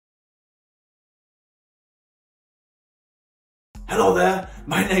Hello there,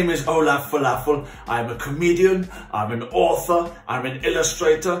 my name is Olaf Falafel. I'm a comedian, I'm an author, I'm an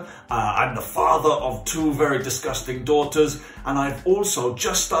illustrator, I'm the father of two very disgusting daughters, and I've also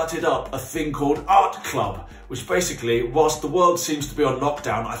just started up a thing called Art Club, which basically, whilst the world seems to be on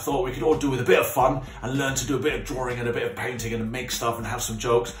lockdown, I thought we could all do with a bit of fun and learn to do a bit of drawing and a bit of painting and make stuff and have some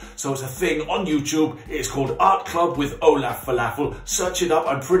jokes. So it's a thing on YouTube. It's called Art Club with Olaf Falafel. Search it up,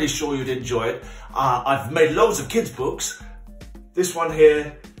 I'm pretty sure you'd enjoy it. I've made loads of kids' books. This one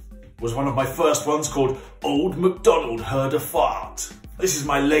here was one of my first ones called Old MacDonald Heard a Fart. This is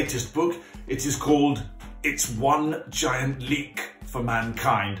my latest book. It is called It's One Giant Leak for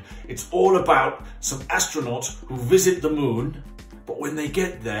Mankind. It's all about some astronauts who visit the moon, but when they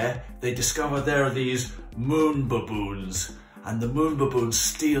get there, they discover there are these moon baboons, and the moon baboons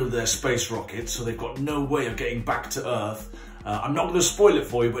steal their space rockets, so they've got no way of getting back to Earth. I'm not going to spoil it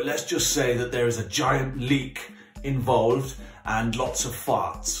for you, but let's just say that there is a giant leak involved and lots of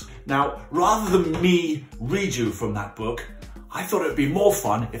farts. Now, rather than me read you from that book, I thought it would be more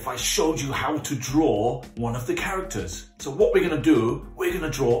fun if I showed you how to draw one of the characters. So what we're going to do, we're going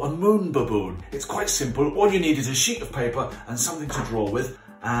to draw a moon baboon. It's quite simple. All you need is a sheet of paper and something to draw with.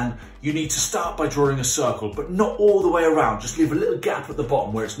 And you need to start by drawing a circle, but not all the way around. Just leave a little gap at the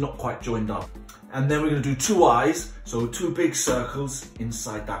bottom where it's not quite joined up. And then we're going to do two eyes. So two big circles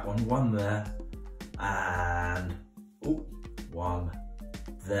inside that one. One there and one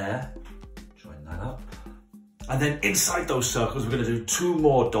there. Join that up. And then inside those circles, we're going to do two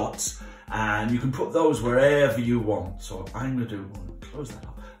more dots, and you can put those wherever you want. So I'm going to do, close that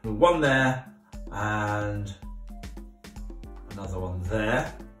up, one there and another one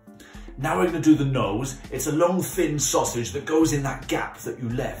there. Now we're going to do the nose. It's a long, thin sausage that goes in that gap that you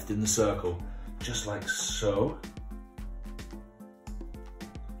left in the circle, just like so.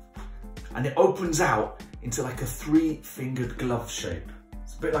 And it opens out into like a three-fingered glove shape.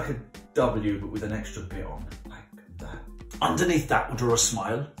 It's a bit like a W, but with an extra bit on, like that. Underneath that, we'll draw a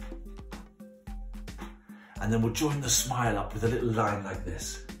smile. And then we'll join the smile up with a little line like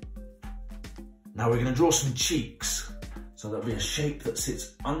this. Now we're gonna draw some cheeks. So there'll be a shape that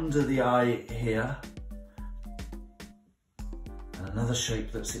sits under the eye here. And another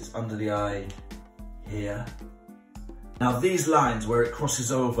shape that sits under the eye here. Now these lines where it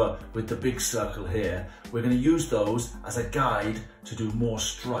crosses over with the big circle here, we're going to use those as a guide to do more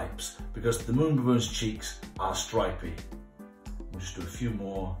stripes, because the moon baboon's cheeks are stripy. We'll just do a few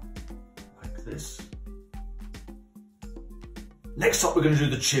more like this. Next up, we're going to do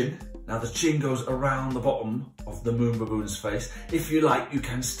the chin. Now the chin goes around the bottom of the moon baboon's face. If you like, you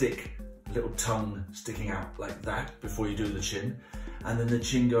can stick a little tongue sticking out like that before you do the chin. And then the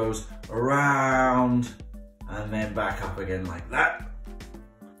chin goes around and then back up again like that.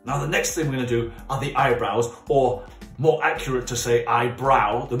 Now the next thing we're going to do are the eyebrows, or more accurate to say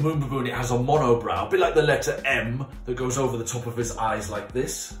eyebrow. The moon baboon, it has a monobrow, a bit like the letter M that goes over the top of his eyes like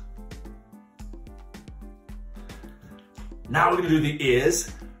this. Now we're going to do the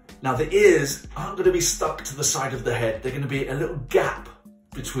ears. Now the ears aren't going to be stuck to the side of the head. They're going to be a little gap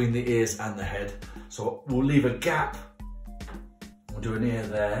between the ears and the head. So we'll leave a gap. We'll do an ear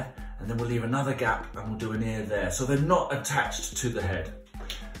there. And then we'll leave another gap and we'll do an ear there. So they're not attached to the head.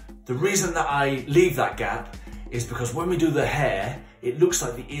 The reason that I leave that gap is because when we do the hair, it looks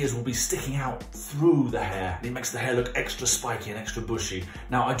like the ears will be sticking out through the hair. And it makes the hair look extra spiky and extra bushy.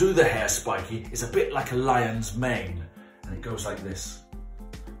 Now I do the hair spiky. It's a bit like a lion's mane. And it goes like this,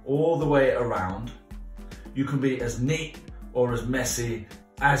 all the way around. You can be as neat or as messy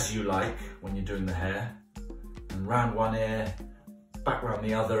as you like when you're doing the hair. And round one ear, back round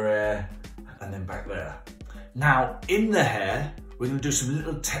the other ear, and then back there. Now, in the hair, we're going to do some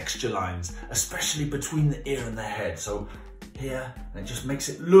little texture lines, especially between the ear and the head. So here, and it just makes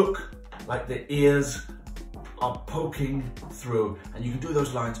it look like the ears are poking through. And you can do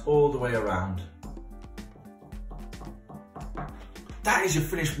those lines all the way around. That is your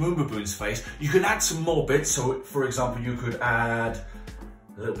finished moon baboon's face. You can add some more bits. So, for example, you could add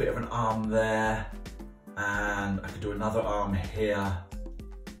a little bit of an arm there. And I could do another arm here.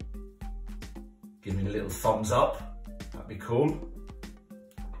 Give me a little thumbs up. That'd be cool.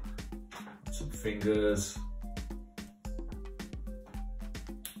 Some fingers.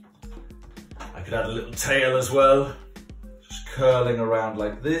 I could add a little tail as well. Just curling around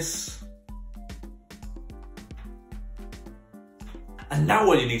like this. And now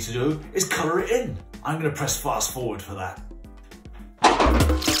what you need to do is colour it in. I'm going to press fast forward for that.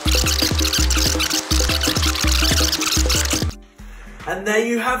 And there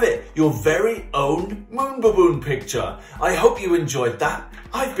you have it, your very own moon baboon picture. I hope you enjoyed that.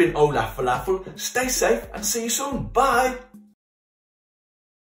 I've been Olaf Falafel. Stay safe and see you soon. Bye.